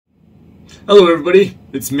Hello everybody,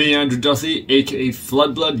 it's me Andrew Duthie, aka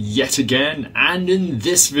Floodblood yet again, and in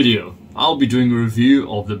this video I'll be doing a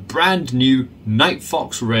review of the brand new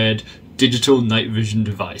Nightfox Red digital night vision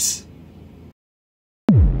device.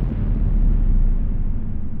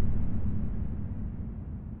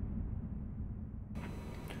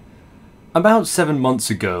 About 7 months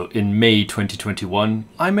ago, in May 2021,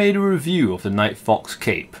 I made a review of the Nightfox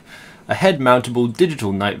Cape, a head-mountable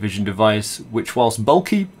digital night vision device which, whilst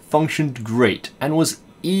bulky, functioned great and was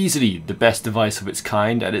easily the best device of its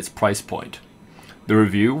kind at its price point. The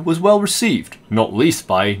review was well received, not least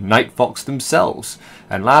by Nightfox themselves,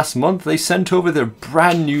 and last month they sent over their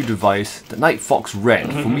brand new device, the Nightfox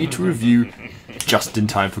Red, for me to review just in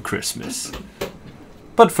time for Christmas.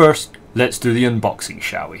 But first, let's do the unboxing,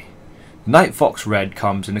 shall we? Nightfox Red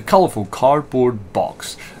comes in a colourful cardboard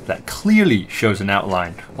box that clearly shows an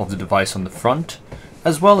outline of the device on the front,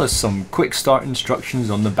 as well as some quick start instructions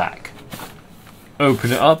on the back.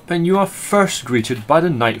 Open it up and you are first greeted by the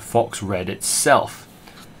Nightfox Red itself.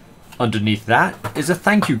 Underneath that is a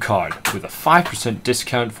thank you card with a 5%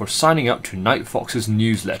 discount for signing up to Nightfox's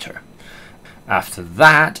newsletter. After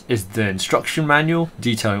that is the instruction manual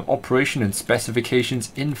detailing operation and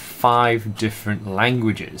specifications in 5 different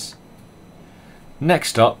languages.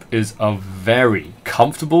 Next up is a very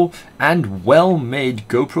comfortable and well-made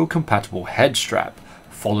GoPro compatible head strap,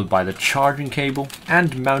 followed by the charging cable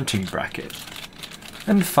and mounting bracket.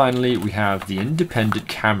 And finally we have the independent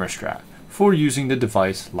camera strap for using the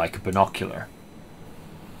device like a binocular.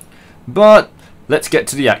 But let's get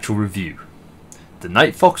to the actual review. The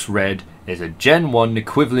Nightfox Red is a Gen 1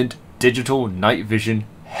 equivalent digital night vision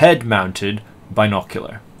head-mounted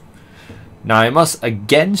binocular. Now I must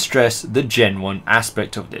again stress the Gen 1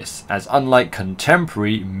 aspect of this, as unlike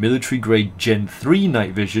contemporary military-grade Gen 3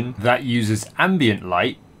 night vision that uses ambient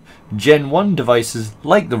light, Gen 1 devices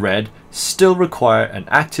like the Red still require an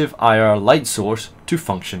active IR light source to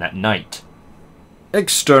function at night.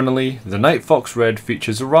 Externally, the Nightfox Red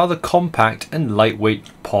features a rather compact and lightweight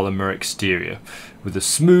polymer exterior with a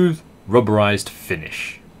smooth, rubberized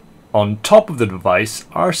finish. On top of the device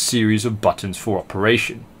are a series of buttons for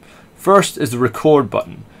operation. First is the record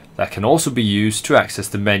button that can also be used to access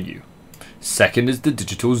the menu. Second is the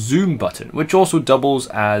digital zoom button, which also doubles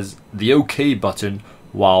as the OK button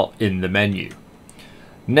while in the menu.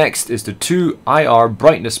 Next is the 2 IR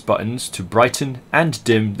brightness buttons to brighten and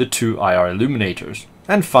dim the 2 IR illuminators.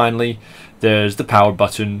 And finally, there's the power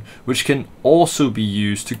button, which can also be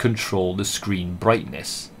used to control the screen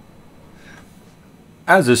brightness.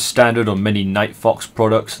 As is standard on many Nightfox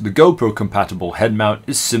products, the GoPro compatible head mount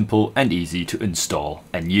is simple and easy to install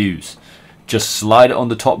and use. Just slide it on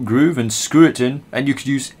the top groove and screw it in, and you could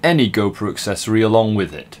use any GoPro accessory along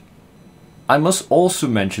with it. I must also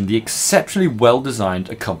mention the exceptionally well designed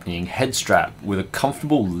accompanying head strap with a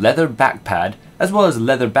comfortable leather back pad as well as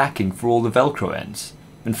leather backing for all the Velcro ends.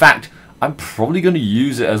 In fact, I'm probably going to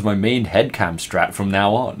use it as my main head cam strap from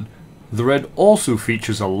now on. The Red also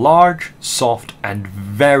features a large, soft and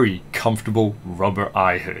very comfortable rubber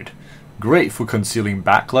eye hood. Great for concealing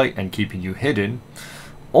backlight and keeping you hidden.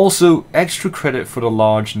 Also extra credit for the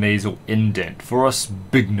large nasal indent for us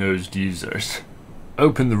big-nosed users.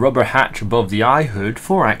 Open the rubber hatch above the eye hood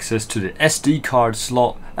for access to the SD card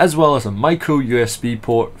slot, as well as a micro USB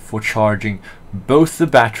port for charging both the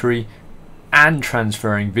battery and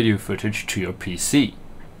transferring video footage to your PC.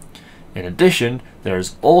 In addition, there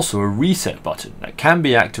is also a reset button that can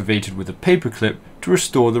be activated with a paperclip to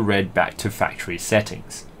restore the Red back to factory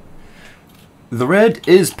settings. The Red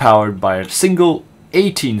is powered by a single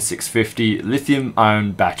 18650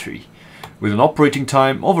 lithium-ion battery with an operating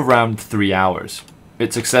time of around 3 hours.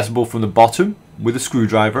 It's accessible from the bottom with a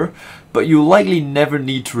screwdriver, but you'll likely never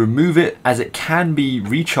need to remove it as it can be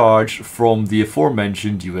recharged from the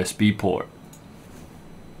aforementioned USB port.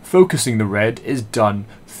 Focusing the Red is done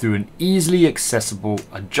through an easily accessible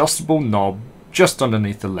adjustable knob just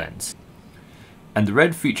underneath the lens. And the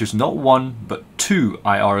Red features not 1 but 2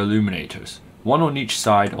 IR illuminators, one on each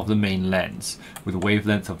side of the main lens, with a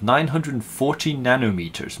wavelength of 940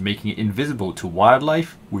 nanometers, making it invisible to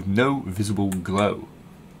wildlife with no visible glow.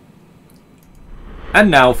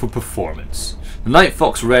 And now for performance. The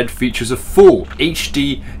Nightfox Red features a full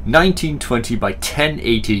HD 1920 by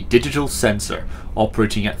 1080 digital sensor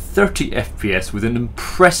operating at 30 FPS with an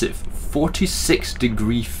impressive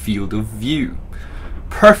 46-degree field of view.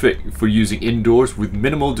 Perfect for using indoors with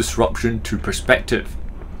minimal disruption to perspective.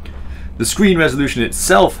 The screen resolution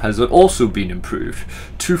itself has also been improved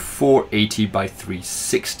to 480 by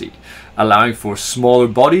 360, allowing for a smaller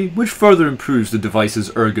body which further improves the device's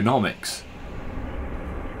ergonomics.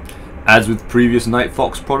 As with previous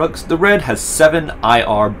Nightfox products, the Red has 7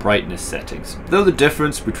 IR brightness settings, though the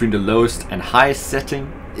difference between the lowest and highest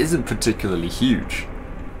setting isn't particularly huge.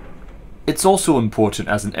 It's also important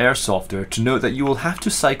as an airsofter to note that you will have to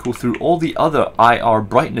cycle through all the other IR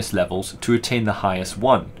brightness levels to attain the highest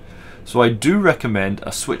one, so I do recommend a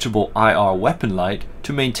switchable IR weapon light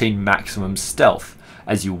to maintain maximum stealth,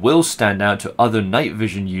 as you will stand out to other night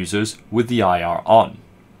vision users with the IR on.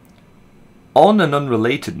 On an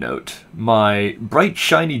unrelated note, my bright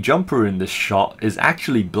shiny jumper in this shot is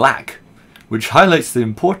actually black, which highlights the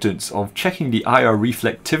importance of checking the IR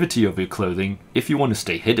reflectivity of your clothing if you want to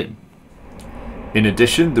stay hidden. In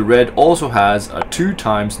addition, the Red also has a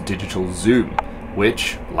 2x digital zoom,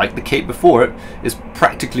 which, like the Cape before it, is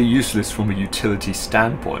practically useless from a utility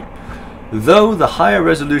standpoint, though the higher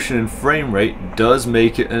resolution and frame rate does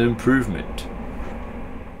make it an improvement.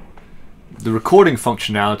 The recording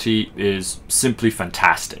functionality is simply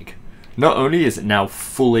fantastic. Not only is it now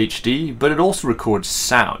full HD, but it also records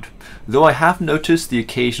sound, though I have noticed the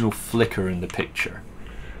occasional flicker in the picture.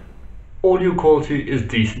 Audio quality is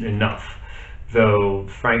decent enough, though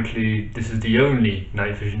frankly this is the only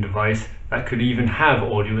night vision device that could even have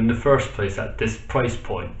audio in the first place at this price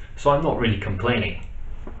point, so I'm not really complaining.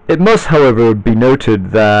 It must, however, be noted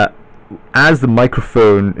that as the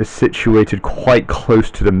microphone is situated quite close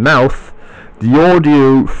to the mouth, the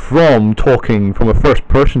audio from talking from a first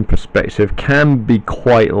person perspective can be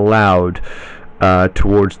quite loud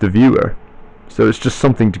towards the viewer, so it's just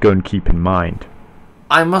something to go and keep in mind.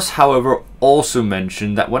 I must, however, also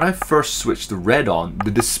mention that when I first switched the Red on,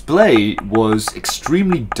 the display was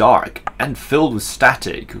extremely dark and filled with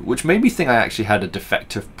static, which made me think I actually had a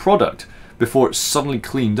defective product before it suddenly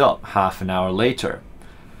cleaned up half an hour later.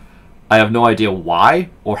 I have no idea why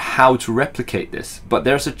or how to replicate this, but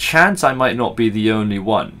there's a chance I might not be the only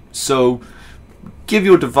one, so give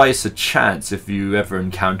your device a chance if you ever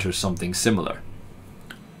encounter something similar.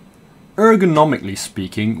 Ergonomically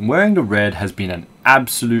speaking, wearing the Red has been an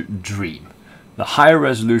absolute dream. The higher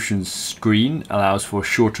resolution screen allows for a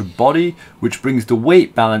shorter body, which brings the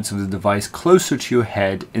weight balance of the device closer to your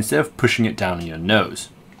head instead of pushing it down on your nose.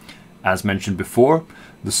 As mentioned before,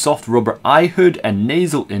 the soft rubber eye hood and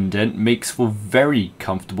nasal indent makes for very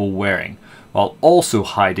comfortable wearing, while also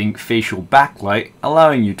hiding facial backlight,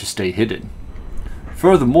 allowing you to stay hidden.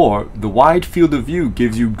 Furthermore, the wide field of view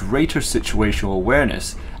gives you greater situational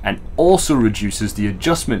awareness and also reduces the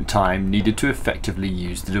adjustment time needed to effectively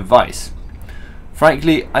use the device.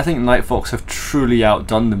 Frankly, I think Nightfox have truly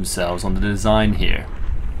outdone themselves on the design here.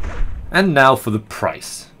 And now for the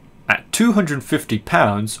price. At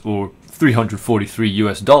 £250 or $343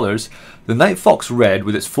 US, the Nightfox Red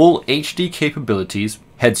with its full HD capabilities,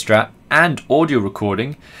 head strap and audio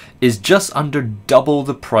recording is just under double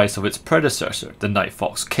the price of its predecessor, the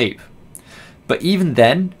Nightfox Cape. But even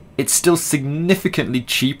then, it's still significantly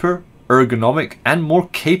cheaper, ergonomic and more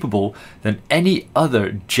capable than any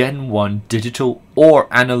other Gen 1 digital or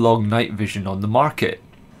analog night vision on the market.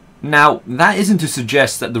 Now, that isn't to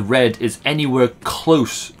suggest that the Red is anywhere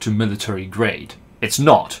close to military grade. It's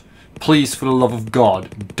not. Please, for the love of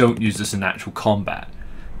God, don't use this in actual combat.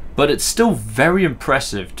 But it's still very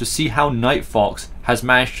impressive to see how Nightfox has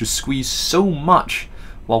managed to squeeze so much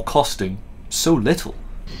while costing so little.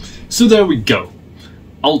 So there we go.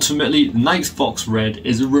 Ultimately, Nightfox Red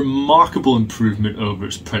is a remarkable improvement over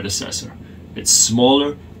its predecessor. It's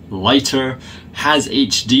smaller, lighter, has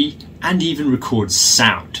HD, and even records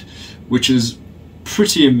sound, which is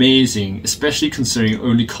pretty amazing, especially considering it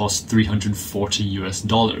only costs $340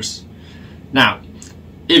 US. Now,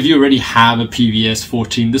 if you already have a PVS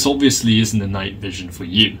 14, this obviously isn't a night vision for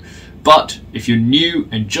you. But if you're new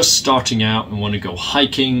and just starting out and want to go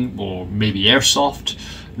hiking or maybe airsoft,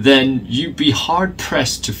 then you'd be hard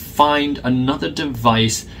pressed to find another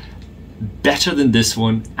device better than this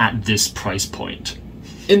one at this price point.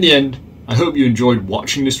 In the end, I hope you enjoyed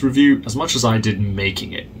watching this review as much as I did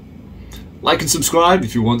making it. Like and subscribe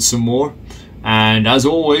if you want some more, and as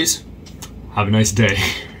always, have a nice day.